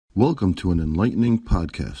Welcome to an enlightening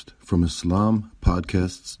podcast from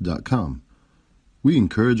IslamPodcasts.com. We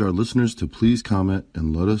encourage our listeners to please comment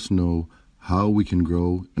and let us know how we can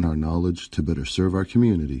grow in our knowledge to better serve our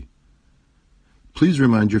community. Please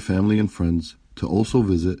remind your family and friends to also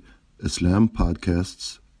visit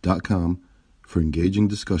IslamPodcasts.com for engaging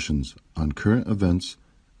discussions on current events,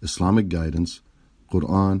 Islamic guidance,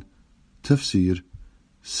 Quran, tafsir,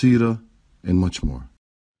 seerah, and much more.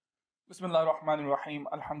 Bismillah ar-Rahman ar-Rahim.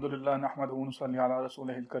 Alhamdulillah, nahmaduhu wa nusalli ala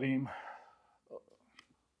rasulihil kareem.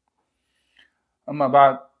 Amma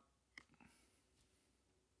ba'd.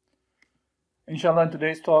 Inshallah, in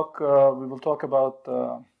today's talk, we will talk about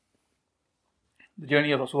the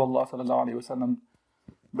journey of Rasulullah sallallahu alayhi wa sallam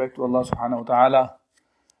back to Allah subhanahu wa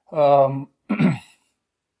ta'ala.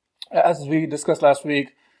 As we discussed last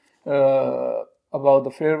week about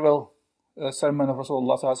the farewell sermon of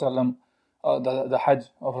Rasulullah sallallahu alayhi wa sallam, the Hajj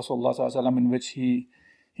of Rasulullah sallallahu alayhi wa sallam, in which he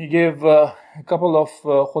gave a couple of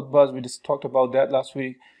khutbahs. We just talked about that last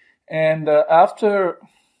week. And after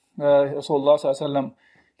Rasulullah sallallahu alayhi wa sallam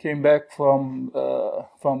came back from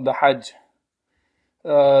the Hajj,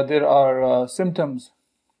 there are symptoms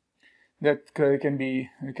that can be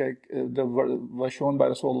that were shown by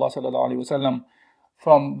Rasulullah sallallahu alaihi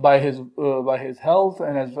wasallam by his health,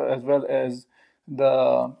 and as well as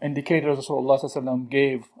the indicators Rasulullah sallallahu alaihi wasallam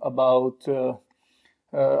gave about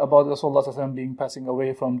Rasulullah sallallahu alaihi wasallam being passing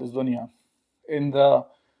away from this dunya. In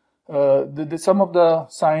some of the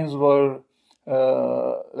signs were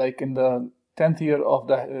like in the 10th year of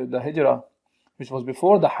the Hijrah, which was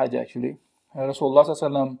before the Hajj actually. Rasulullah sallallahu alaihi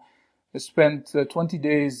wasallam spent 20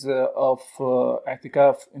 days of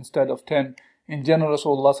i'tikaf instead of 10. In general,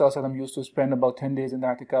 Rasulullah sallallahu alaihi wasallam used to spend about 10 days in the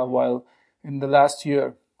i'tikaf, while in the last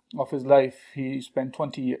year of his life, he spent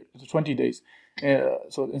 20 days.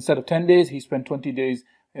 So instead of 10 days, he spent 20 days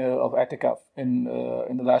of i'tikaf in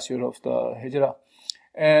the last year of the Hijrah.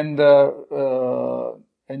 And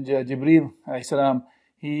Jibreel alayhi salam,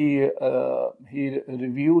 he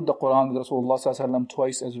reviewed the Quran with Rasulullah sallallahu alaihi wasallam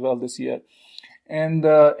twice as well this year. And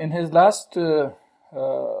in his last the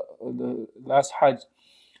last Hajj,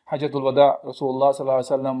 Hajjatul Wada, Rasulullah sallallahu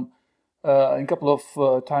alaihi wasallam, in a couple of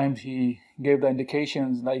times he gave the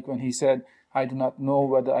indications, like when he said, "I do not know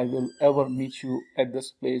whether I will ever meet you at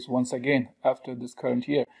this place once again after this current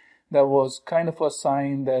year." That was kind of a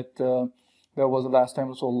sign that that was the last time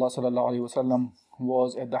Rasulullah sallallahu alaihi wasallam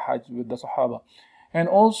was at the Hajj with the Sahaba. And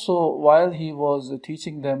also, while he was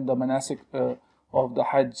teaching them the manasik of the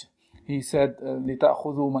Hajj, he said,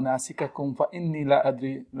 لِتَأْخُذُوا مَنَاسِكَكُمْ فَإِنِّي لَا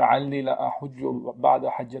أَدْرِي لَعَلِّي لَأَحُجُّ بَعْدَ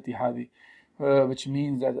حَجَّتِ هَذِي, which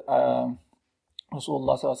means that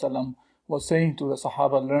Rasulullah sallallahu alaihi wasallam was saying to the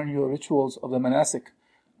Sahaba, learn your rituals of the manasik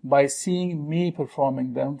by seeing me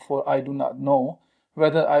performing them, for I do not know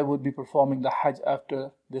whether I would be performing the Hajj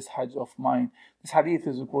after this Hajj of mine. This hadith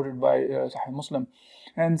is reported by Sahih Muslim.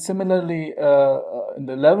 And similarly, in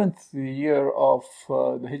the 11th year of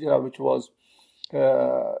the Hijrah, which was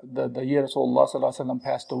the year Rasulullah sallallahu alaihi wasallam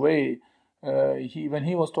passed away, when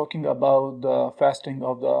he was talking about the fasting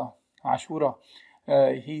of the Ashura,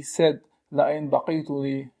 he said, لَإِنْ بَقِيتُ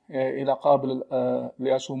إِلَى قَابِلِ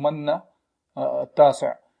لِأَصُومَنَّ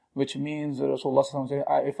التَّاسِعِ, which means Rasulullah sallallahu alaihi wasallam said,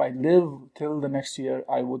 if I live till the next year,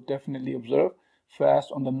 I would definitely observe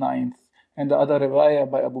fast on the 9th. And the other riwayah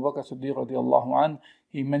by Abu Bakr Siddiq radiallahu anh,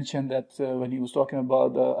 he mentioned that when he was talking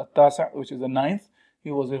about the Tasi', which is the 9th,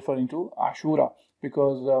 he was referring to Ashura,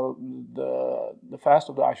 because the fast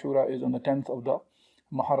of the Ashura is on the 10th of the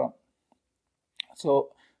Muharram. So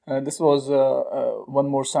this was one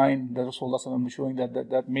more sign that Rasulullah sallallahu alaihi wasallam was showing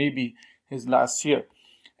that may be his last year.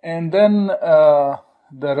 And then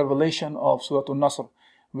the revelation of Surah An-Nasr,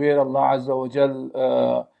 where Allah Azza wa Jal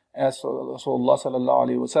asked Rasulullah sallallahu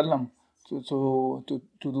alaihi wasallam to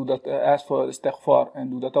do that, ask for istighfar and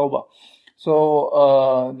do the tawbah.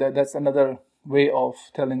 So that's another way of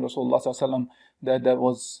telling Rasulullah sallallahu alaihi wasallam that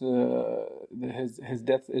was his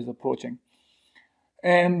death is approaching.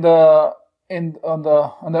 And on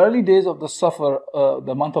the early days of the Safar,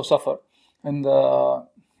 the month of Safar, in the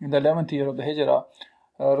 11th year of the Hijrah,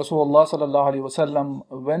 Rasulullah sallallahu alaihi wasallam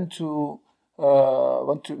went to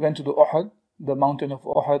the Uhud, the mountain of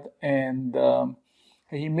Uhud, and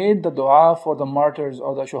he made the dua for the martyrs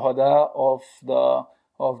or the shuhada of the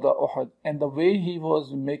Uhud. And the way he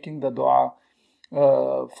was making the dua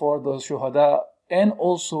for the shuhada and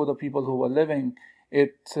also the people who were living,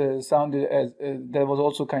 it sounded as there was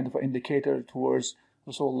also kind of an indicator towards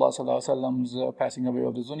Rasulullah sallallahu alaihi wasallam's passing away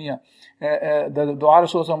of the dunya. The dua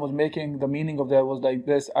Rasulullah was making, the meaning of that was like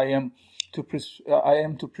this: I am to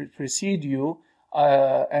precede you,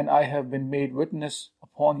 and I have been made witness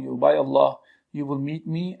upon you by Allah you will meet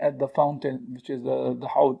me at the fountain, which is the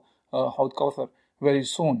Hawd Kawthar, very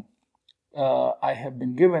soon. I have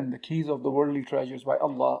been given the keys of the worldly treasures by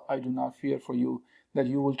Allah. I do not fear for you that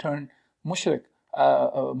you will turn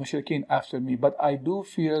mushrikeen after me, but I do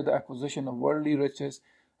fear the acquisition of worldly riches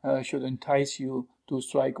should entice you to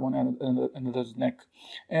strike one another's neck.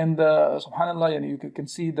 And subhanallah, and you can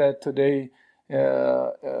see that today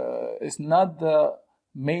it's not the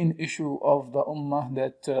main issue of the ummah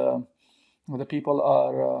that the people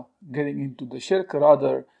are getting into the shirk.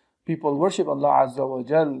 Rather, people worship Allah Azza wa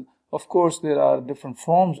Jal. Of course, there are different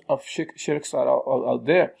forms of shirks are out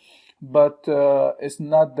there, but it's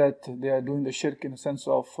not that they are doing the shirk in the sense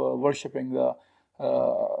of worshipping the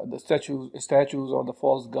statues or the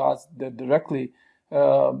false gods that directly.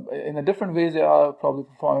 In a different ways, they are probably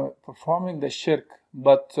performing the shirk.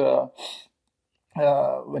 But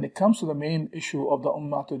when it comes to the main issue of the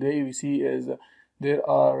ummah today, we see is there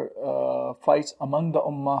are fights among the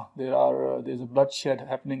ummah. There's a bloodshed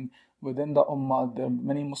happening within the ummah. There are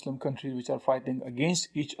many Muslim countries which are fighting against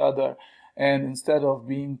each other, and instead of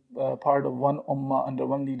being part of one ummah under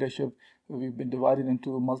one leadership, we've been divided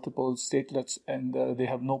into multiple statelets, and they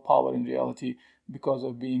have no power in reality because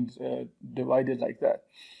of being divided like that.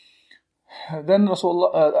 Then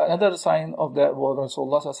Rasulullah, another sign of that was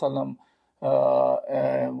Rasulullah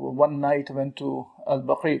one night went to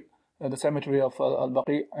Al-Baqi, the cemetery of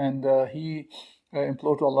Al-Baqi, and he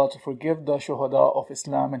implored to Allah to forgive the shuhada of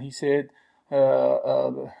Islam, and he said,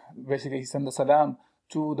 basically he sent the salam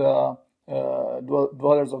to the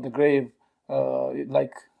dwellers of the grave,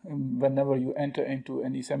 like whenever you enter into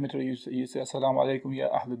any cemetery, you say Assalamu alaikum ya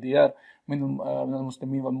ahl diyar min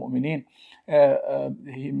al-muslimin wal mu'minin.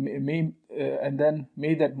 And then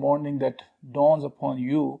may that morning that dawns upon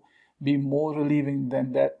you be more relieving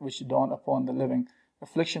than that which dawned upon the living.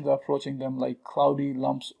 Afflictions are approaching them like cloudy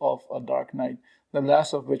lumps of a dark night, the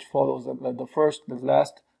last of which follows the first. The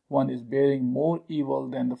last one is bearing more evil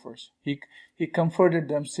than the first. He comforted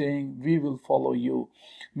them, saying, we will follow you,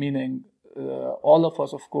 meaning all of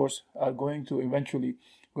us, of course, are eventually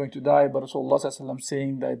going to die, but Rasulullah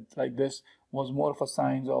saying that like this was more of a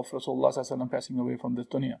sign of Rasulullah passing away from this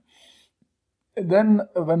dunya. Then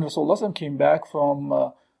when Rasulullah came back from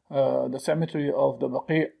the cemetery of the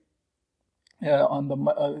Baqi, that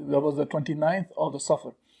was the 29th of the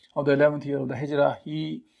Safar of the 11th year of the Hijrah,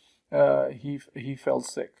 he fell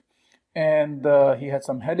sick, and he had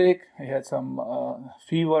some headache, he had some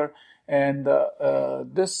fever, and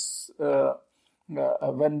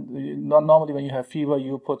normally when you have fever,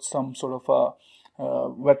 you put some sort of a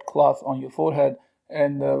wet cloth on your forehead,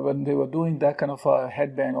 and when they were doing that kind of a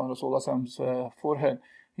headband on Rasulullah's forehead,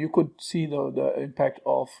 you could see the impact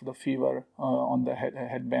of the fever on the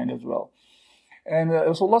headband as well. And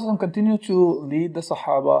Rasulullah continued to lead the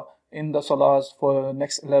Sahaba in the Salahs for the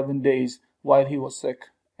next 11 days while he was sick.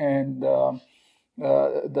 And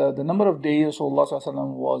the number of days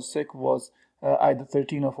Rasulullah was sick was either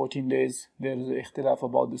 13 or 14 days. There is an ikhtilaf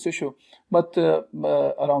about this issue, but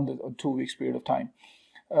around a 2 weeks period of time.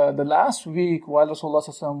 The last week, while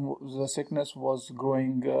Rasulullah's sickness was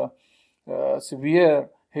growing severe,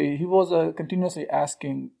 he was continuously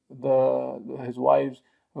asking his wives,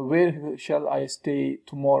 where shall I stay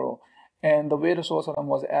tomorrow? And the way Rasulullah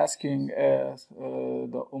was asking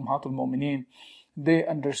the Ummatul Mu'mineen, they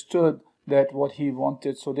understood that what he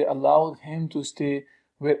wanted, so they allowed him to stay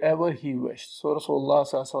wherever he wished. So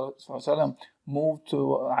Rasulullah moved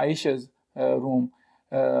to Aisha's room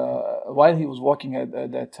while he was walking at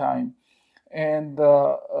that time, and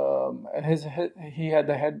he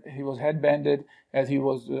was headbanded as he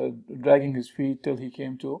was dragging his feet till he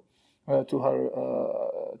came to her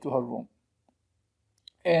room.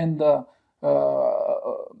 And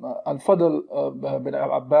Al-Fadl bin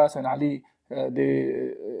Abbas and Ali,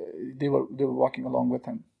 they were walking along with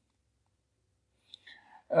him.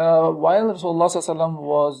 While Rasulullah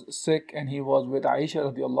was sick and he was with Aisha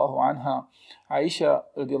radiallahu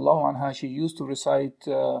anha, she used to recite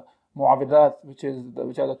Mu'awidat,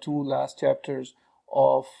 which are the 2 last chapters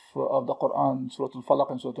of the Quran, Surah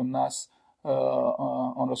Al-Falaq and Surah Al-Nas,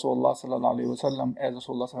 on Rasulullah sallallahu alaihi wasallam, as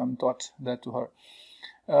Rasulullah taught that to her.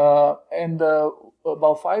 And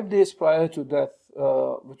about 5 days prior to death,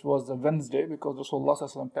 which was the Wednesday, because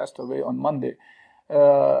Rasulullah passed away on Monday,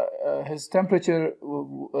 his temperature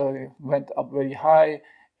went up very high,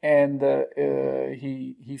 and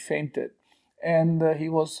he fainted, and he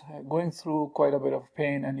was going through quite a bit of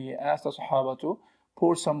pain, and he asked the Sahaba to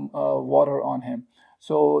pour some water on him.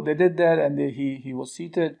 So they did that, and he was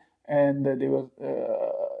seated, and they were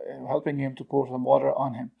helping him to pour some water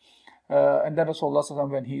on him. And then Rasulullah,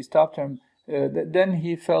 when he stopped him, Then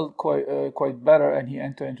he felt quite better, and he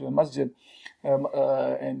entered into the masjid,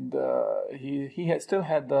 and he still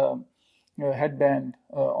had the headband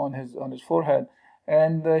on his forehead,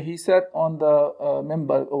 and he sat on the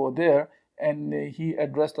minbar over there, and he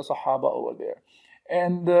addressed the Sahaba over there,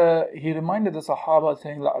 and he reminded the Sahaba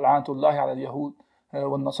saying, "La'natullahi ala al-Yahud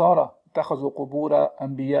wal-Nasara اتخذوا قبور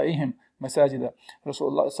أنبيائهم مساجدا."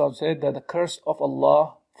 Rasulullah said that the curse of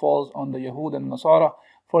Allah falls on the Yahud and Nasara,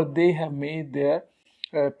 for they have made their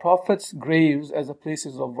prophets' graves as the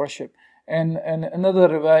places of worship. And another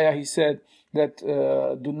riwayah, he said that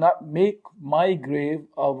do not make my grave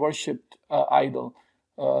a worshipped idol,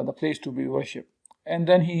 the place to be worshipped. And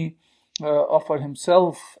then he offered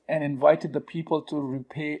himself and invited the people to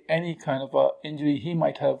repay any kind of injury he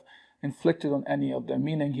might have inflicted on any of them,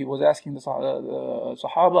 meaning he was asking the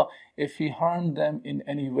Sahaba, if he harmed them in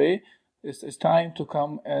any way, it's time to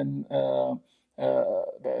come and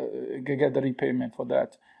get the repayment for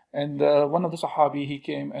that. And one of the Sahabi, he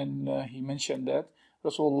came and he mentioned that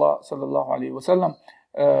Rasulullah sallallahu alaihi wasallam,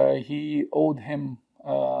 he owed him,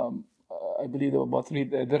 I believe about 3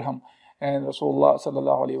 dirham, and Rasulullah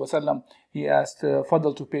sallallahu alaihi wasallam, he asked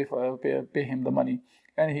Fadl to pay him the money.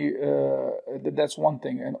 And that's one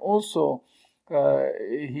thing. And also,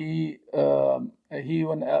 he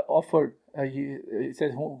when offered, he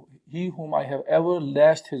said, "He whom I have ever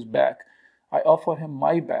lashed his back, I offer him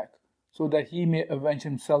my back, so that he may avenge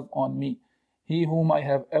himself on me. He whom I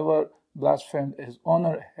have ever blasphemed his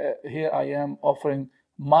honor, here I am offering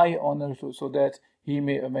my honor so that he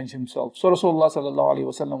may avenge himself." So Rasulullah sallallahu alaihi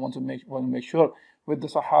wasallam want to make sure with the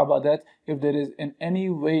Sahaba that if there is in any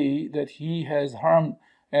way that he has harmed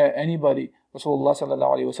anybody, Rasulullah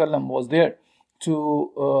sallallahu alaihi wasallam was there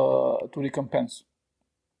to recompense.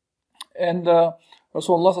 And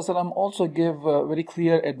Rasulullah sallallahu alaihi wasallam also gave very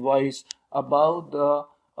clear advice about the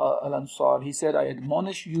Al-Ansar. He said, "I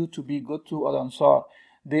admonish you to be good to Al-Ansar.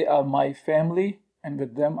 They are my family, and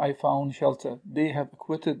with them I found shelter. They have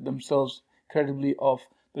acquitted themselves credibly of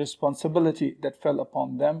the responsibility that fell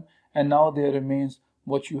upon them, and now there remains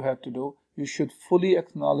what you have to do. You should fully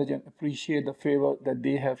acknowledge and appreciate the favor that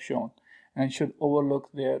they have shown, and should overlook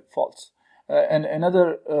their faults." And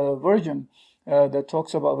another version that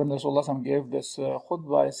talks about when Rasulullah gave this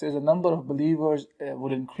khutbah, it says the number of believers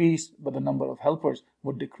would increase, but the number of helpers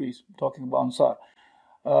would decrease, talking about Ansar,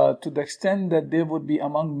 to the extent that they would be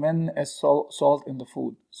among men as salt in the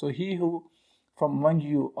food. So he who from among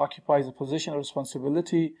you occupies a position of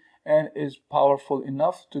responsibility and is powerful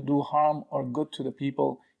enough to do harm or good to the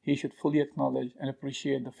people, he should fully acknowledge and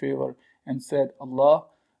appreciate the favor, and said, Allahu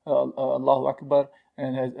Akbar,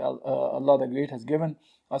 and Allah the Great has given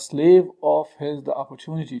a slave of his the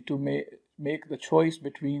opportunity to make the choice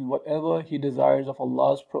between whatever he desires of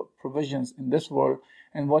Allah's provisions in this world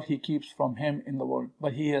and what he keeps from him in the world,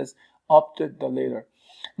 but he has opted the latter.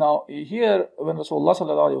 Now here, when Rasulullah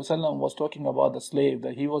ﷺ was talking about the slave,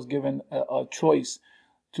 that he was given a choice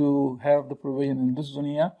to have the provision in this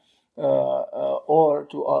dunya or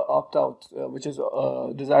to opt out, which is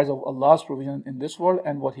desires of Allah's provision in this world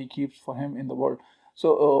and what he keeps for him in the world.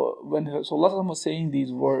 So when Rasulullah was saying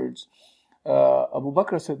these words, Abu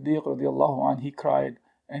Bakr Siddiq radiallahu anh, he cried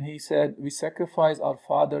and he said, "We sacrifice our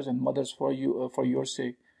fathers and mothers for you, for your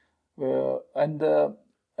sake." And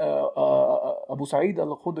Abu Sa'id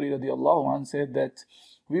al-Khudri radiallahu anh said that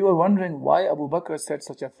we were wondering why Abu Bakr said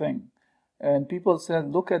such a thing. And people said,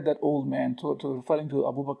 "Look at that old man," to referring to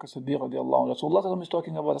Abu Bakr Siddiq radiallahu anh. Rasulullah is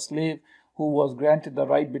talking about a slave who was granted the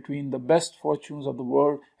right between the best fortunes of the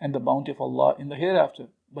world and the bounty of Allah in the hereafter.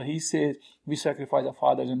 But he says, "We sacrifice our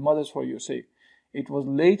fathers and mothers for your sake." It was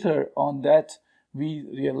later on that we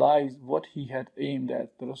realized what he had aimed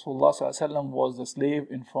at. The Rasulullah was the slave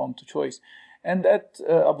informed to choice. And that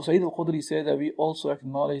Abu Sa'id al-Khudri said that we also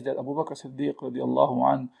acknowledge that Abu Bakr Siddiq radiallahu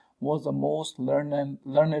anh was the most learned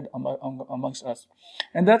amongst us.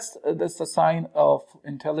 And that's the sign of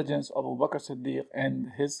intelligence of Abu Bakr Siddiq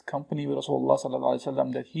and his company with Rasulullah sallallahu alaihi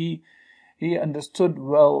wasallam, that he understood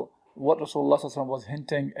well what Rasulullah sallallahu alaihi wasallam was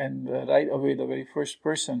hinting, and right away the very first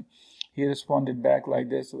person he responded back like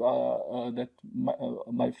this, that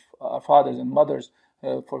our fathers and mothers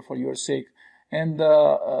for your sake. And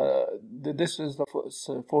this is the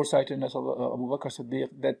foresightedness of Abu Bakr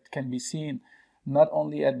Siddiq that can be seen not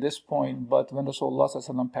only at this point, but when Rasulullah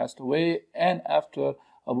ﷺ passed away, and after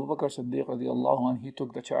Abu Bakr Siddiq radiallahu anh, he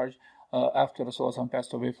took the charge after Rasulullah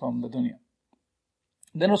passed away from the dunya.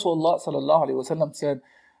 Then Rasulullah ﷺ said,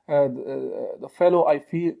 the fellow I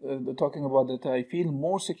feel, talking about that, I feel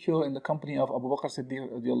more secure in the company of Abu Bakr Siddiq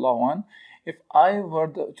radiallahu anh if I were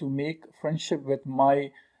to make friendship with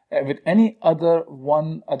my with any other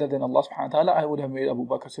one other than Allah subhanahu wa ta'ala, I would have made Abu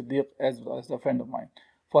Bakr Siddiq as a friend of mine.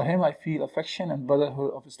 For him I feel affection and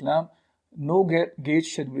brotherhood of Islam. No gate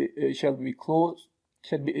shall be closed,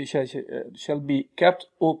 shall be kept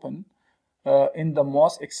open in the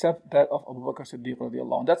mosque except that of Abu Bakr Siddiq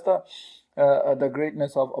radiallahu anhu. That's the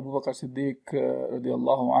greatness of Abu Bakr Siddiq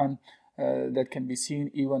radiallahu anhu, that can be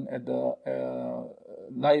seen even at the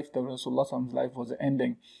life, the Rasulullah's life was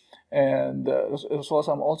ending. And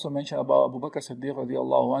Rasulullah also mentioned about Abu Bakr Siddiq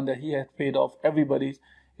radiallahu anhu that he had paid off everybody's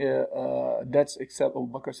debts except Abu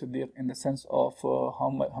Bakr Siddiq, in the sense of how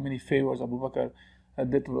many favors Abu Bakr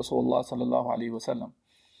did to Rasulullah sallallahu alaihi wasallam.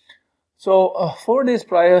 So 4 days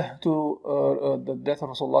prior to the death of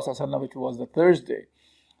Rasulullah sallallahu alaihi wasallam, which was the Thursday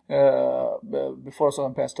before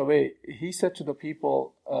Rasulullah passed away, he said to the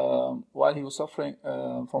people while he was suffering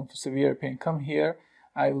from severe pain, "Come here.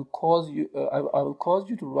 I will cause you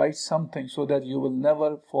to write something so that you will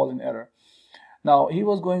never fall in error." Now he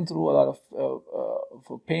was going through a lot of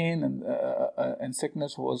pain and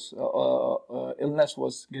sickness was illness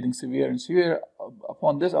was getting severe and severe.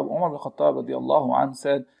 Upon this, Abu Umar bin Khattab radiallahu anhu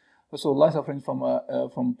said, "Rasulullah is suffering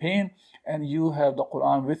from pain, and you have the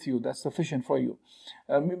Quran with you. That's sufficient for you."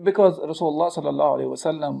 Because Rasulullah sallallahu alaihi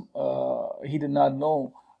wasallam, he did not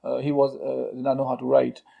know did not know how to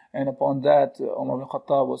write. And upon that, Umar bin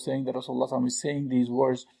Khattab was saying that Rasulullah is saying these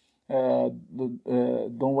words,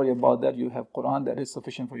 don't worry about that, you have Quran, that is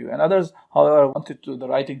sufficient for you. And others, however, wanted the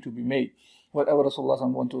writing to be made, whatever Rasulullah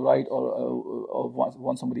want to write or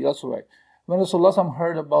want somebody else to write. When Rasulullah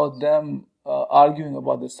heard about them arguing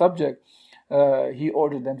about the subject, he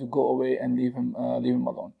ordered them to go away and leave him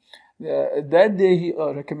alone. That day he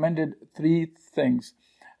recommended 3 things,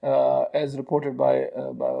 as reported by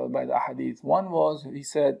the ahadith. One was, he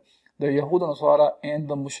said, the Yahud and Nasara and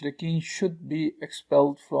the Mushrikeen should be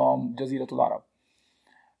expelled from Jaziratul Arab.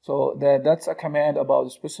 So that's a command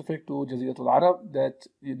about specific to Jaziratul Arab, that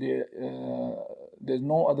there's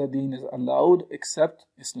no other deen is allowed except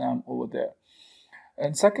Islam over there.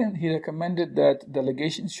 And second, he recommended that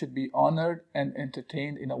delegations should be honored and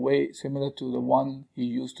entertained in a way similar to the one he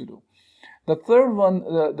used to do. The third one,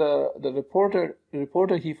 the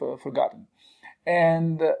reporter he forgotten,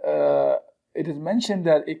 and it is mentioned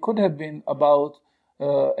that it could have been about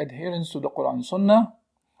adherence to the Quran and Sunnah,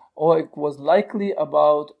 or it was likely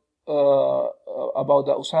about the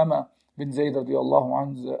Usama bin Zayd radiallahu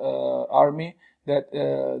anhu's army,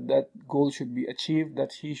 that goal should be achieved,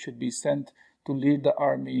 that he should be sent to lead the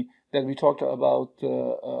army that we talked about,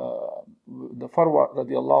 the Farwa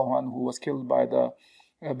radiallahu anhu, who was killed by the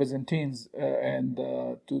Byzantines, and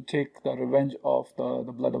to take the revenge of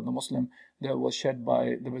the blood of the Muslim that was shed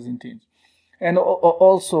by the Byzantines. And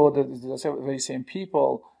also the very same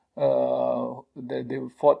people they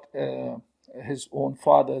fought his own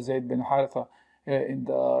father Zayd bin Haritha in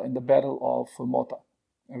the battle of Mota,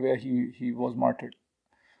 where he was martyred.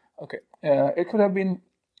 Okay, it could have been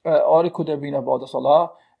or it could have been about the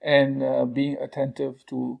Salah and being attentive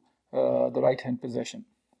to the right hand possession.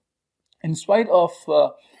 In spite of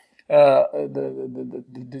the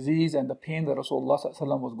disease and the pain that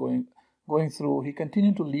Rasulullah was going through, he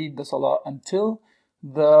continued to lead the Salah until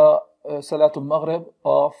the Salatul Maghrib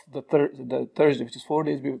of the Thursday, which is 4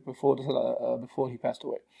 days before the Salah, before he passed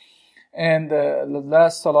away. And the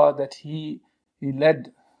last Salah that he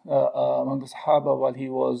led among the Sahaba while he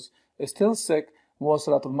was still sick was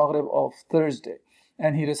Salatul Maghrib of Thursday.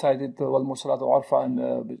 And he recited Wal Mursalatu Arfa,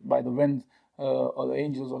 and by the wind, or the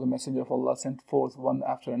angels or the Messenger of Allah sent forth one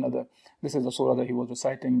after another. This is the surah that he was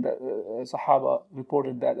reciting. The Sahaba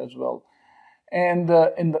reported that as well. And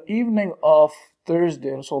in the evening of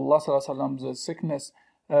Thursday, Rasulullah's sickness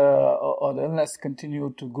or the illness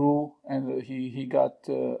continued to grow, and he got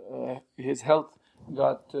his health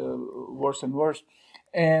got worse and worse.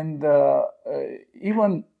 And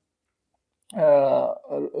even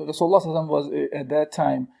Rasulullah was at that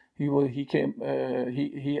time. He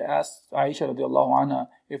asked Aisha radiallahu anha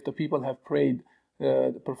if the people have prayed,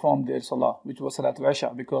 performed their salah, which was Salatul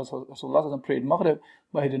Isha, because Rasulullah prayed Maghrib,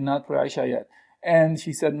 but he did not pray Isha yet. And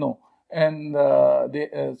she said no. And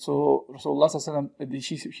so Rasulullah,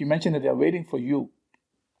 she mentioned that they are waiting for you.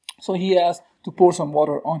 So he asked to pour some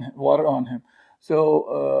water on him. So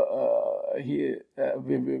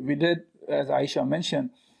we did, as Aisha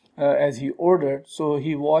mentioned, as he ordered. So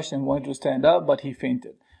he washed and wanted to stand up, but he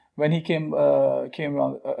fainted. When he came back,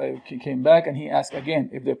 and he asked again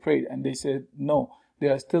if they prayed, and they said no, they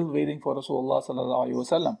are still waiting for Rasulullah sallallahu alaihi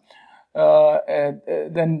wasallam.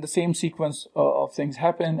 Then the same sequence of things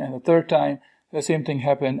happened, and the third time the same thing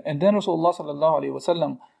happened, and then Rasulullah sallallahu alaihi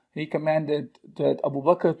wasallam, he commanded that Abu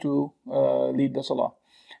Bakr to lead the salah.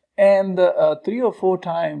 And 3 or 4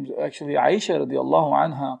 times, actually, Aisha radiallahu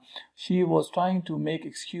anha, she was trying to make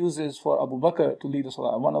excuses for Abu Bakr to lead the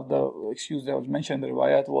salah. One of the excuses that was mentioned in the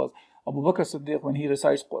riwayat was Abu Bakr Siddiq, when he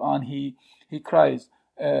recites Quran, he cries.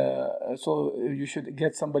 So you should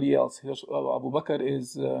get somebody else. Abu Bakr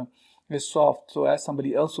is soft, so ask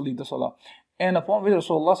somebody else to lead the salah. And upon which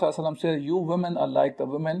Rasulullah ﷺ said, you women are like the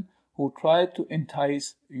women who tried to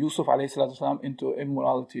entice Yusuf ﷺ into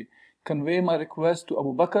immorality. Convey my request to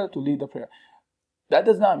Abu Bakr to lead the prayer. That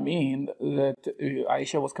does not mean that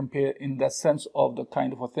Aisha was compared in the sense of the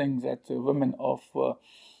kind of a thing that women of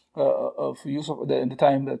Yusuf, in the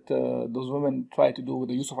time that those women tried to do with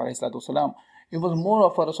the Yusuf ﷺ. It was more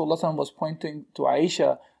of a Rasulullah was pointing to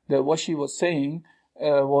Aisha that what she was saying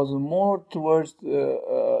was more towards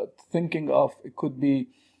thinking of it could be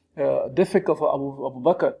difficult for Abu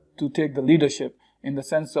Bakr to take the leadership, in the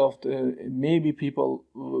sense of maybe people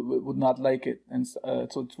would not like it. And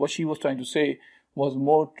so what she was trying to say was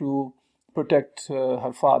more to protect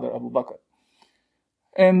her father, Abu Bakr.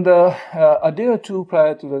 And a day or two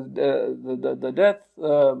prior to the death,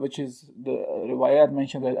 which is the riwayat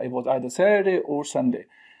mentioned that it was either Saturday or Sunday.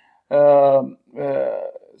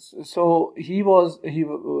 So he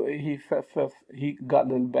got a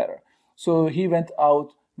little better. So he went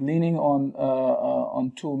out leaning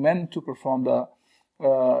on 2 men to perform the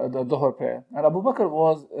Dhuhr prayer. And Abu Bakr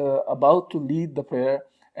was about to lead the prayer,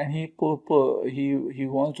 and he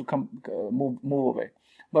wanted to move away.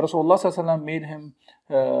 But Rasulullah ﷺ made him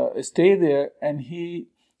stay there, and he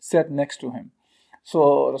sat next to him.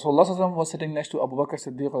 So Rasulullah ﷺ was sitting next to Abu Bakr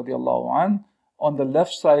Siddiq radiallahu anh, on the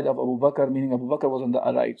left side of Abu Bakr, meaning Abu Bakr was on the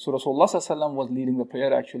right. So Rasulullah ﷺ was leading the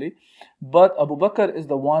prayer actually. But Abu Bakr is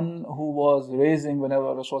the one who was raising,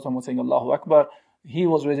 whenever Rasulullah was saying Allahu Akbar, he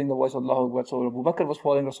was raising the voice Allahu Akbar. So Abu Bakr was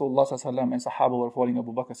following Rasulullah ﷺ, and Sahaba were following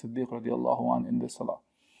Abu Bakr Siddiq radiallahu anh in this salah.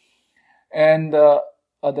 And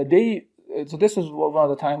the day, so this is one of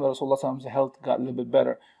the times where Rasulullah's health got a little bit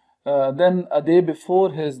better. Then a day before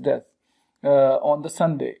his death, on the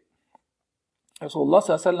Sunday,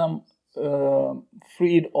 Rasulullah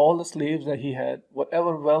freed all the slaves that he had,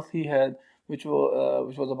 whatever wealth he had, which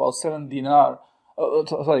was about 7 dinar.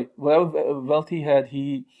 Whatever wealth he had,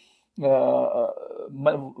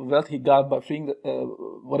 wealth he got by freeing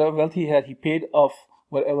whatever wealth he had, he paid off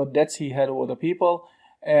whatever debts he had over the people,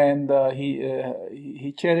 and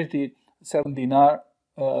he charitied 7 dinar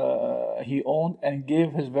he owned, and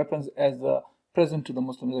gave his weapons as a present to the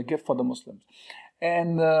Muslims, as a gift for the Muslims.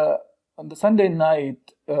 And on the Sunday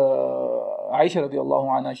night, Aisha radiallahu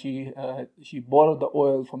anha, she borrowed the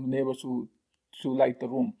oil from the neighbors to light the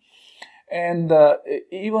room. And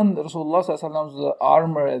even Rasulullah ﷺ's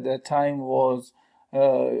armor at that time was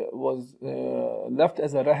left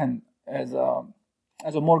as a rahan, as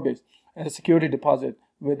a mortgage, as a security deposit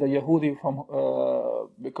with the Yahudi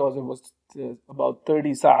because it was about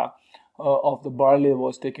 30 sa'a of the barley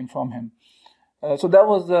was taken from him. So that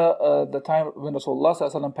was the time when Rasulullah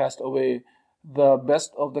ﷺ passed away, the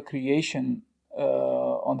best of the creation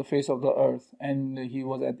on the face of the earth. And he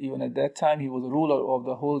was even at that time, he was the ruler of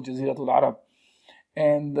the whole Jaziratul Arab.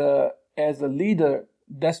 And as a leader,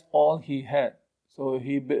 that's all he had. So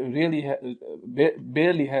he really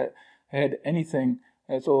barely had anything.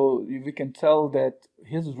 So we can tell that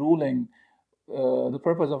his ruling, the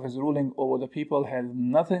purpose of his ruling over the people had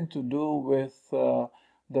nothing to do with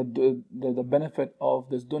the benefit of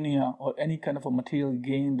this dunya or any kind of a material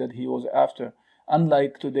gain that he was after.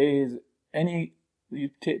 Unlike today's, you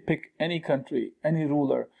pick any country, any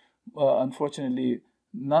ruler, unfortunately,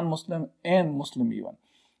 non-Muslim and Muslim even.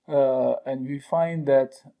 And we find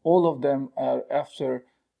that all of them are after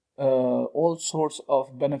all sorts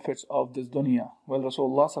of benefits of this dunya. Well,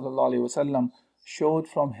 Rasulullah sallallahu alaihi wasallam showed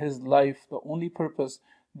from his life the only purpose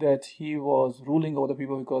that he was ruling over the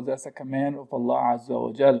people, because that's a command of Allah Azza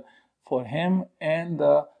wa Jal for him and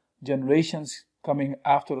the generations coming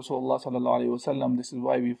after Rasulullah sallallahu alaihi wasallam. This is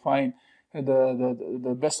why we find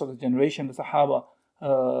the best of the generation, the Sahaba,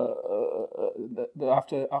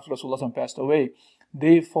 after Rasulullah passed away,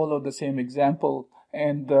 they followed the same example,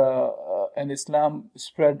 and Islam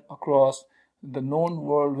spread across the known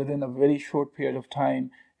world within a very short period of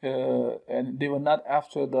time. And they were not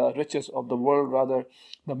after the riches of the world. Rather,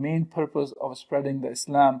 the main purpose of spreading the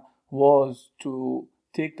Islam was to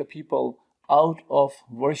take the people out of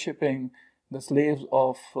worshipping the slaves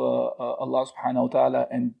of Allah subhanahu wa ta'ala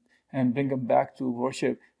and bring them back to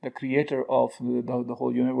worship the creator of the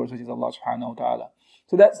whole universe, which is Allah subhanahu wa ta'ala.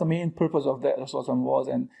 So that's the main purpose of that Rasulullah was,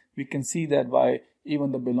 and we can see that by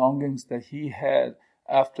even the belongings that he had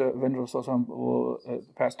after when Rasulullah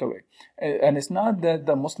passed away. And it's not that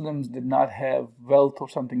the Muslims did not have wealth or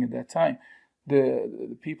something at that time.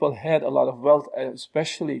 The people had a lot of wealth,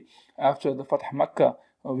 especially after the Fatah Makkah.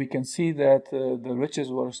 We can see that the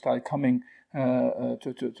riches were started coming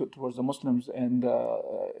towards the Muslims, and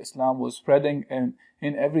Islam was spreading, and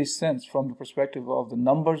in every sense, from the perspective of the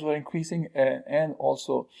numbers were increasing, and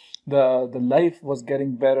also the life was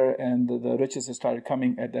getting better, and the riches started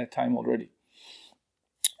coming at that time already.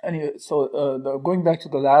 Anyway, so going back to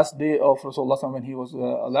the last day of Rasulullah when he was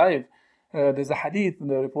alive, there's a hadith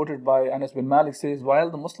reported by Anas bin Malik, says,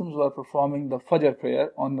 while the Muslims were performing the Fajr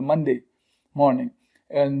prayer on the Monday morning,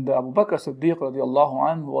 and Abu Bakr Siddiq radiallahu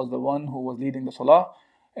anhu was the one who was leading the Salah,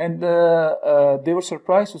 and they were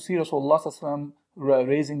surprised to see Rasulullah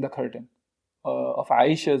raising the curtain of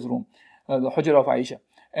Aisha's room, the Hujra of Aisha.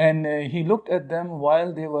 And he looked at them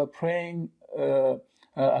while they were praying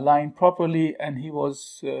aligned properly, and he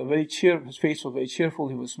was very cheerful, his face was very cheerful,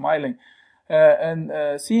 he was smiling.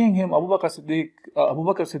 And seeing him, Abu Bakr Siddiq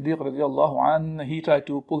radiallahu anhu, he tried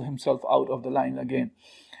to pull himself out of the line again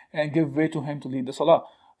and give way to him to lead the Salah,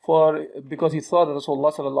 because he thought that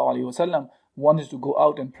Rasulullah sallallahu alaihi wasallam wanted to go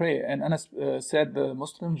out and pray. And Anas said the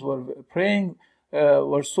Muslims were praying,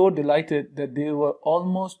 were so delighted that they were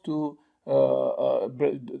almost to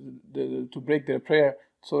break their prayer,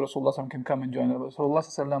 so Rasulullah can come and join them. Rasulullah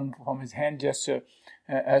from his hand gesture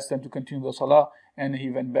asked them to continue the Salah, and he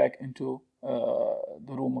went back into the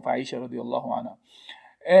room of Aisha radiallahu anha.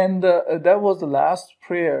 And that was the last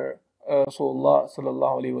prayer Rasulullah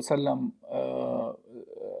sallallahu alaihi wasallam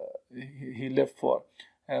he lived for,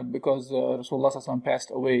 because Rasulullah sallallahu passed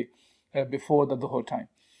away before the Dhuhr time.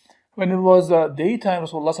 When it was daytime,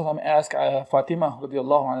 Rasulullah sallallahu asked Fatima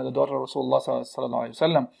radiallahu anha, the daughter of Rasulullah sallallahu alaihi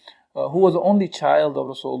wasallam, who was the only child of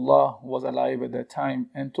Rasulullah, was alive at that time,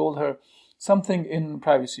 and told her something in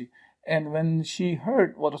privacy. And when she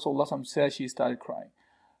heard what Rasulullah said, she started crying.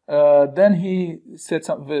 Then he said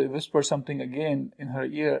whispered something again in her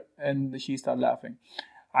ear, and she started laughing.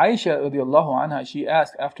 Aisha radiallahu anha, she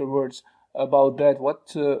asked afterwards about that, what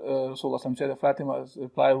Rasulullah said. Fatima's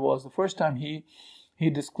reply was, the first time he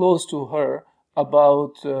disclosed to her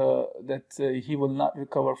about that he will not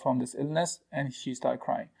recover from this illness, and she started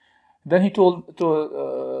crying. Then he told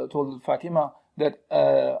Fatima that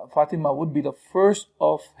Fatima would be the first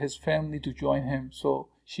of his family to join him, so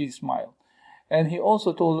she smiled. And he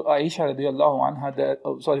also told Aisha radiallahu anha that,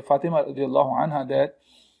 Fatima radiallahu anha, that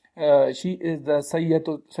she is the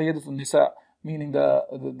Sayyidatul Nisa, meaning the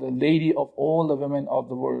lady of all the women of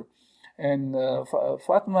the world. And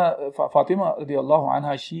Fatima radiallahu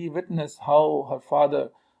anha, she witnessed how her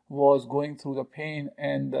father was going through the pain,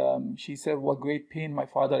 and she said, what great pain my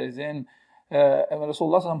father is in. And when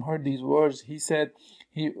Rasulullah heard these words, he said,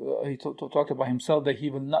 he talked about himself that he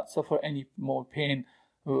will not suffer any more pain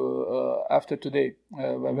after today,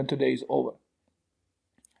 when today is over.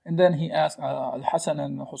 And then he asked Al-Hasan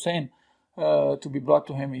and Hussein to be brought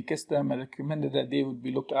to him. He kissed them and recommended that they would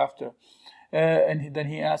be looked after. Then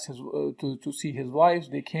he asked to see his wives.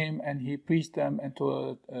 They came, and he preached them and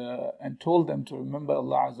told them to remember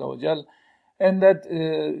Allah Azza wa Jal. And that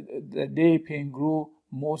the day pain grew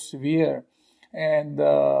more severe, and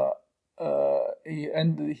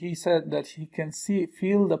he said that he can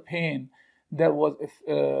feel the pain that was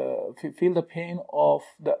feel the pain of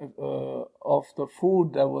the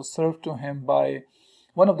food that was served to him by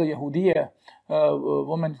one of the Yahudiya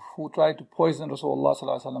women who tried to poison Rasulullah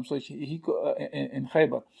sallallahu alaihi wasallam. So he in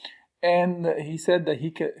Khaybar, and he said that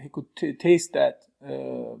he could taste that.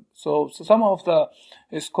 So some of the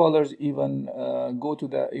scholars even go to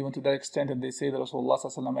that extent, and they say that Rasulullah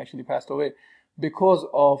sallallahu alaihi wasallam actually passed away because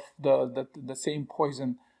of the same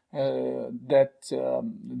poison that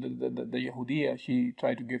the Yahudiya she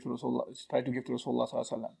tried to give to Rasulullah sallallahu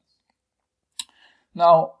alaihi wasallam.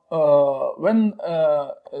 Now, when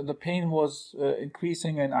the pain was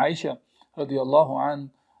increasing, and Aisha radiallahu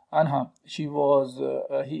anha, he was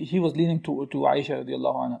leaning to Aisha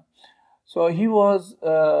radiallahu anha. So he was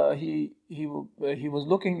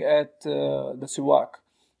looking at the siwak,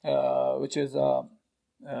 which is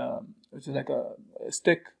like a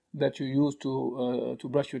stick that you use to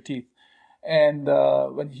brush your teeth. And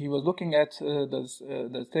when he was looking at the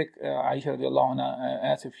stick, Aisha radiallahu anha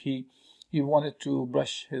asked if he wanted to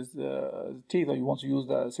brush his teeth, or he wants to use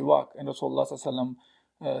the siwak, and Rasulullah sallallahu alaihi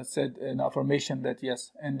wasallam said an affirmation that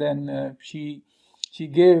yes. And then she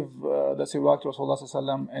gave the siwak to Rasulullah sallallahu alaihi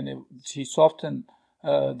wasallam, and she softened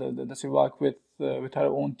the siwak with her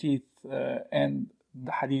own teeth. And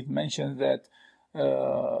the hadith mentions that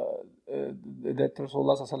that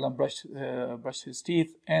Rasulullah sallallahu alaihi wasallam brushed his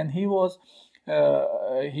teeth, and he was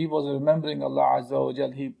he was remembering Allah Azza wa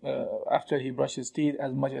Jal. After he brushed his teeth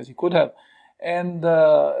as much as he could have, and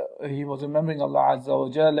he was remembering Allah Azza wa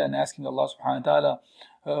Jal and asking Allah Subhanahu wa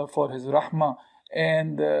Ta'ala for his rahmah.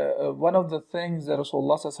 And one of the things that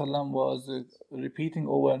Rasulullah Sallallahu Alaihi Wasallam was repeating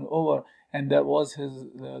over and over, and that was his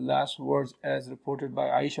last words as reported by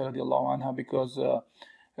Aisha radiallahu anha, because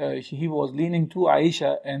he was leaning to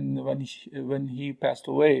Aisha, and when he passed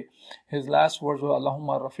away, his last words were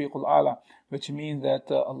Allahumma Rafiqul A'la, which means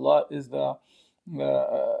that Allah is the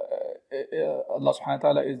Allah Subhanahu wa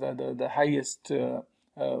Ta'ala is the highest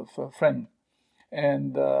friend.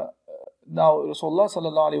 And now Rasulullah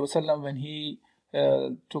Sallallahu Alaihi Wasallam, when he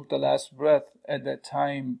took the last breath at that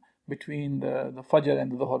time between the Fajr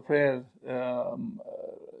and the Dhuhr prayer, Rasulullah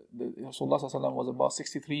Sallallahu Alaihi Wasallam was about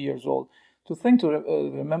 63 years old. To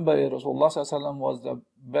remember Rasulullah Sallallahu Alaihi Wasallam was the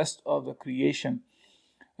best of the creation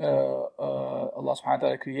Allah Subhanahu wa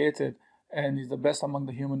Ta'ala created, and he's the best among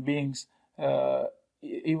the human beings.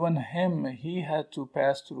 Even him, he had to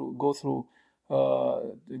go through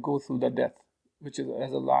the death, which is,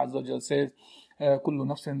 as Allah Azza wa Jalla says, كل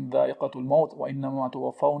نفس ذائقة الموت وإنما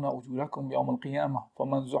توفون أجوركم يوم القيامة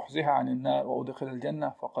فمن زحزح عن النار وأدخل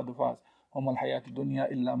الجنة فقد فاز وما الحياة الدنيا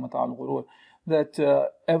إلا متاع الغرور. That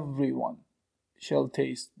everyone shall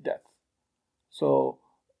taste death. So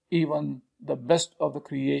even the best of the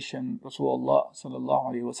creation, Rasulullah Sallallahu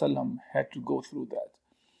Alaihi Wasallam, had to go through that.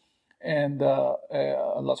 And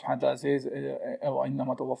Allah Subhanahu wa Ta'ala says,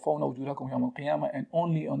 وَإِنَّمَا تَوَفَّوْنَ أُجُورَكُمْ يَوْمَ الْقِيَامَةِ, and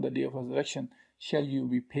only on the day of resurrection shall you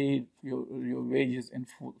be paid your wages in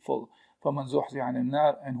full. فَمَنْ زُحْزِحَ عَنِ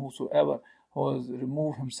النَّارِ, and whosoever has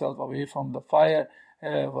removed himself away from the fire,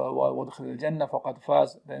 وَادْخِلَ الْجَنَّةَ فَقَدْ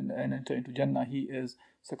فَازَ, and enter into Jannah, he is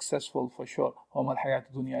successful for sure. وَمَا الْحَيَاةُ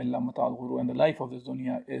الدُّنْيَا إِلَّا مَتَاعُ الْغُرُورِ, and the life of this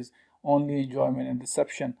dunya is only enjoyment and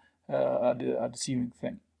deception, a deceiving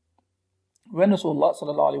thing. When Rasulullah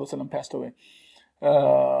Sallallahu Alaihi Wasallam passed away,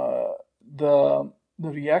 the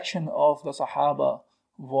reaction of the Sahaba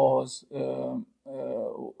was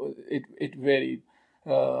it varied.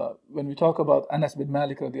 When we talk about Anas bin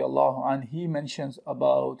Malik radiallahu anh, he mentions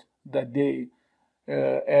about the day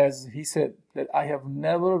as he said that I have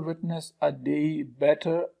never witnessed a day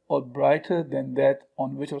better or brighter than that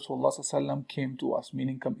on which Rasulullah Sallallahu Alaihi Wasallam came to us,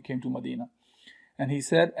 meaning came to Medina. And he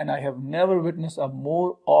said, and I have never witnessed a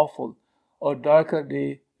more awful or darker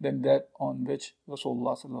day than that on which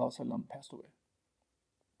Rasulullah Sallallahu Alaihi Wasallam passed away.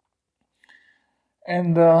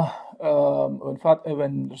 And when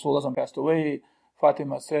Rasulullah passed away,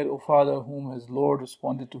 Fatima said, O Father, whom his Lord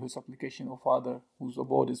responded to his supplication, O Father, whose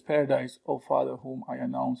abode is paradise, O Father, whom I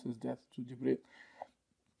announce his death to Jibreel.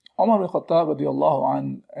 Umar bin Khattab radiallahu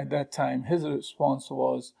anh, at that time, his response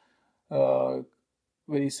was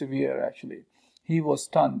very severe actually. He was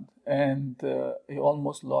stunned and he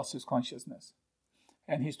almost lost his consciousness.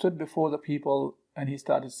 And he stood before the people and he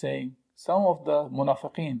started saying, some of the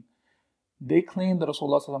munafiqeen, they claimed that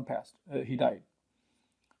Rasulullah passed, he died.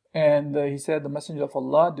 And he said the Messenger of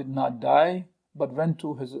Allah did not die, but went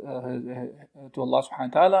to to Allah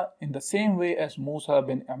subhanahu wa ta'ala in the same way as Musa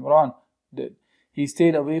bin Imran did. He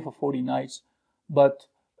stayed away for 40 nights, but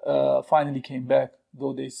finally came back,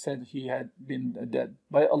 though they said he had been dead.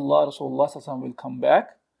 By Allah, Rasulullah will come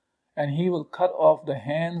back, and he will cut off the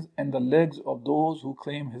hands and the legs of those who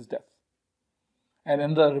claim his death. And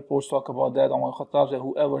in the reports talk about that. Umar Khattab said,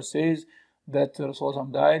 whoever says that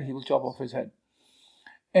Rasulullah died, he will chop off his head.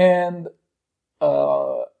 And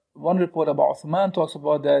one report about Uthman talks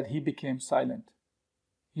about that he became silent.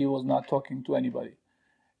 He was not talking to anybody.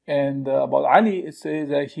 And about Ali, it says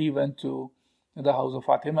that he went to the house of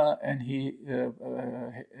Fatima and he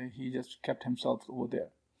just kept himself over there.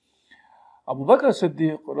 Abu Bakr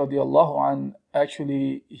Siddiq radiallahu anh,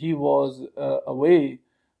 actually he was away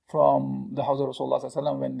from the house of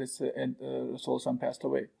Rasulullah when this Rasulullah passed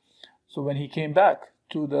away. So when he came back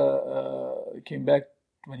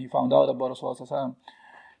when he found out about Rasulullah,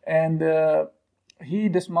 and he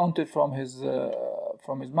dismounted from his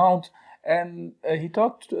mount, and he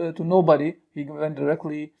talked to nobody. He went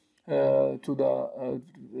directly to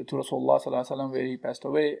Rasulullah where he passed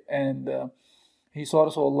away, and he saw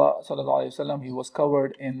Rasulullah. He was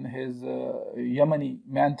covered in his Yemeni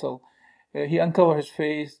mantle. He uncovered his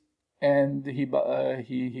face and he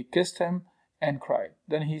kissed him and cried.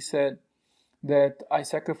 Then he said that I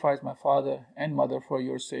sacrificed my father and mother for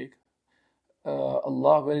your sake.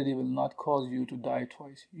 Allah verily will not cause you to die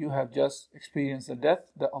twice. You have just experienced the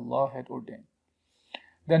death that Allah had ordained.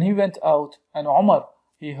 Then he went out, and Umar,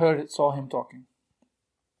 saw him talking.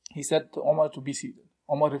 He said to Umar to be seated.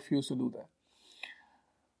 Umar refused to do that.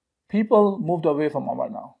 People moved away from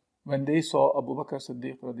Umar now when they saw Abu Bakr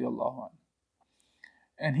Siddiq radiallahu anh.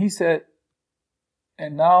 And he said,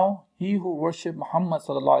 and now he who worshipped Muhammad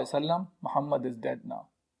sallallahu alaihi wasallam, Muhammad is dead now.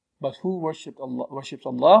 But who worships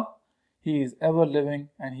Allah, he is ever living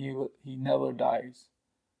and he never dies.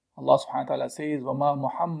 Allah subhanahu wa ta'ala says, وَمَا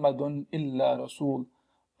مُحَمَّدٌ إِلَّا رَسُولٌ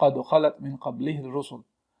قَدْ خَلَتْ مِنْ قَبْلِهِ الرُّسُلُ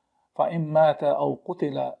فَإِنْ مَاتَ أَوْ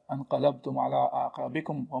قُتِلَ أَنْقَلَبْتُمْ عَلَىٰ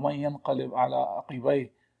أَعْقَابِكُمْ وَمَنْ يَنْقَلِبْ عَلَىٰ عَقِبَيْهِ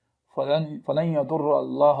فَلَنْ يَضُرَّ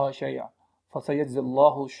اللَّهَ شَيْئًا فَسَيَجْزِي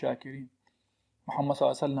اللَّهُ الشَّاكِرِينَ. Muhammad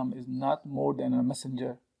sallallahu alaihi wasallam is not more than a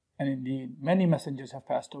messenger, and indeed many messengers have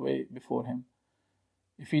passed away before him.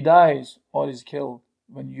 If he dies or is killed,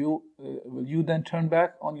 will you then turn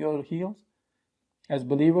back on your heels as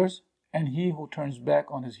believers? And he who turns back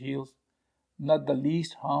on his heels, not the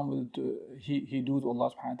least harm will he do to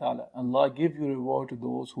Allah subhanahu wa ta'ala. Allah give you reward to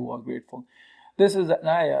those who are grateful. This is an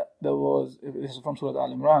ayah this is from Surah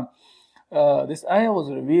Al-Imran. This ayah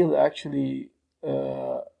was revealed actually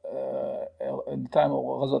in the time of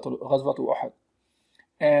Ghazwat Uhud.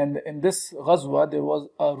 And in this Ghazwa, there was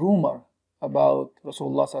a rumor about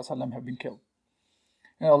Rasulullah sallallahu alaihi wasallam have been killed.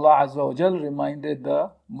 And Allah Azza wa Jal reminded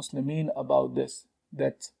the Muslimin about this,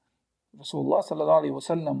 that Rasulullah sallallahu alaihi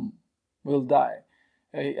wasallam will die.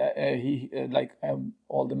 Like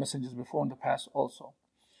all the messengers before in the past also.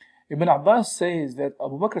 Ibn Abbas says that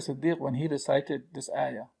Abu Bakr Siddiq, when he recited this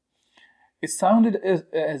ayah, it sounded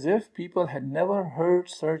as if people had never heard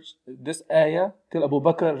this ayah till Abu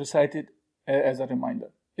Bakr recited as a reminder.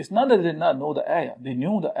 It's not that they did not know the ayah, they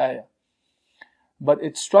knew the ayah. But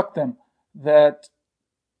it struck them that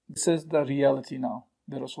this is the reality now,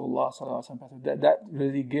 that Rasulullah sallallahu alaihi wasallam, that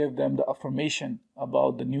really gave them the affirmation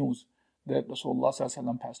about the news that Rasulullah sallallahu alaihi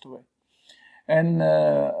wasallam passed away. And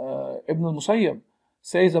Ibn al-Musayyib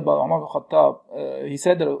says about Umar al-Khattab, he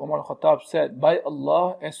said that Umar al-Khattab said, by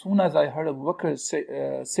Allah, as soon as I heard Abu Bakr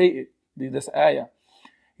say this ayah,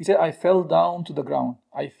 he said, I fell down to the ground.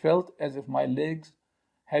 I felt as if my legs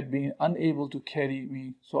had been unable to carry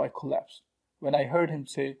me, so I collapsed. When I heard him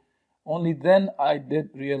say, only then I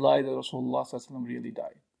did realize that Rasulullah sallallahu alaihi wasallam really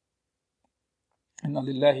died. Inna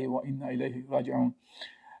lillahi wa inna ilayhi raji'un.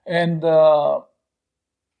 And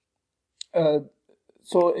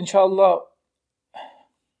so inshallah,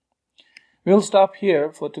 we'll stop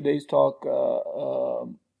here for today's talk.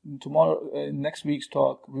 Tomorrow, next week's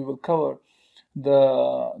talk, we will cover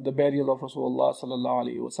the burial of Rasulullah sallallahu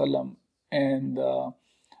alaihi wasallam and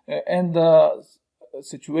the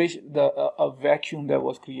situation, a vacuum that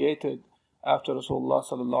was created after Rasulullah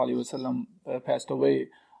sallallahu alaihi wasallam passed away.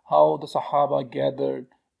 How the Sahaba gathered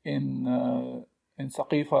in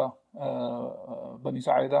Saqifa, Bani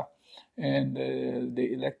Sa'ida, and they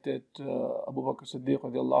elected Abu Bakr Siddiq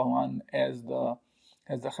radiallahu anh as the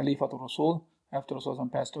Khalifatul Rasul after Rasul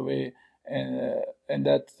passed away, and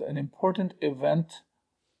that's an important event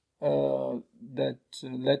that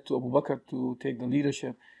led to Abu Bakr to take the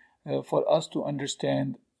leadership for us to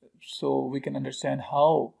understand, so we can understand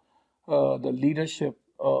how the leadership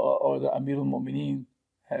or the Amirul Mu'mineen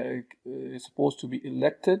is supposed to be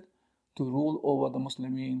elected to rule over the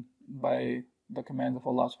Muslimin by the commands of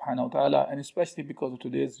Allah subhanahu wa ta'ala, and especially because of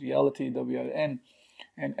today's reality that we are in,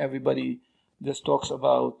 and everybody just talks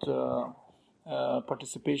about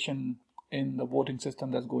participation in the voting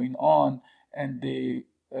system that's going on, and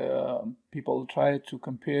people try to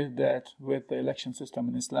compare that with the election system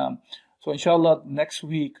in Islam. So inshallah, next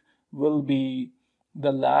week will be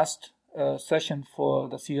the last session for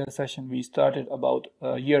the Seerah session we started about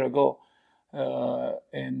a year ago.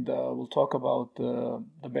 And we'll talk about the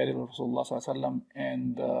burial of Rasulullah sallallahu alaihi wasallam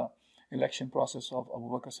and the election process of Abu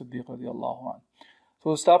Bakr Siddiq radiallahu anh. So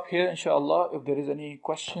we'll stop here, inshallah. If there is any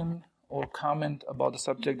question or comment about the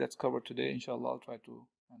subject that's covered today, inshallah, I'll try to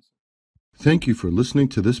answer. Thank you for listening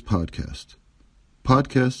to this podcast.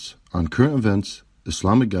 Podcasts on current events,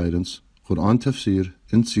 Islamic guidance, Quran tafsir,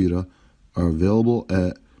 and Seerah are available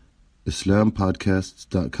at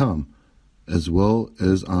islampodcasts.com, as well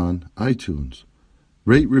as on iTunes.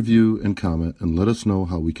 Rate, review, and comment, and let us know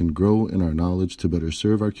how we can grow in our knowledge to better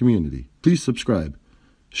serve our community. Please subscribe,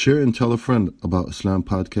 share, and tell a friend about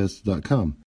islampodcasts.com.